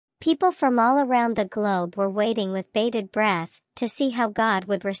People from all around the globe were waiting with bated breath to see how God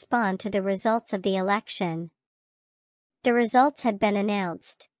would respond to the results of the election. The results had been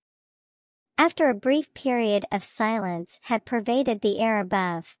announced. After a brief period of silence had pervaded the air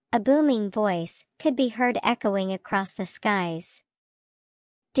above, a booming voice could be heard echoing across the skies.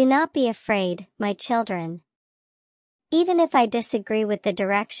 "Do not be afraid, my children. Even if I disagree with the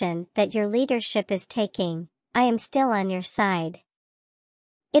direction that your leadership is taking, I am still on your side.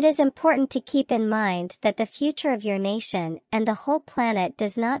 It is important to keep in mind that the future of your nation and the whole planet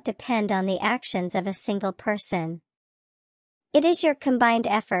does not depend on the actions of a single person. It is your combined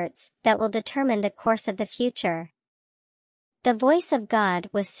efforts that will determine the course of the future." The voice of God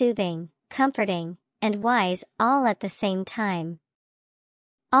was soothing, comforting, and wise all at the same time.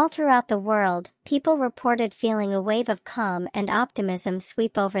 All throughout the world, people reported feeling a wave of calm and optimism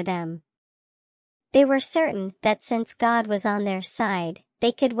sweep over them. They were certain that since God was on their side,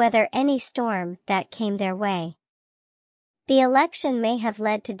 they could weather any storm that came their way. The election may have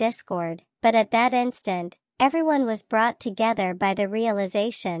led to discord, but at that instant, everyone was brought together by the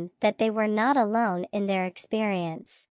realization that they were not alone in their experience.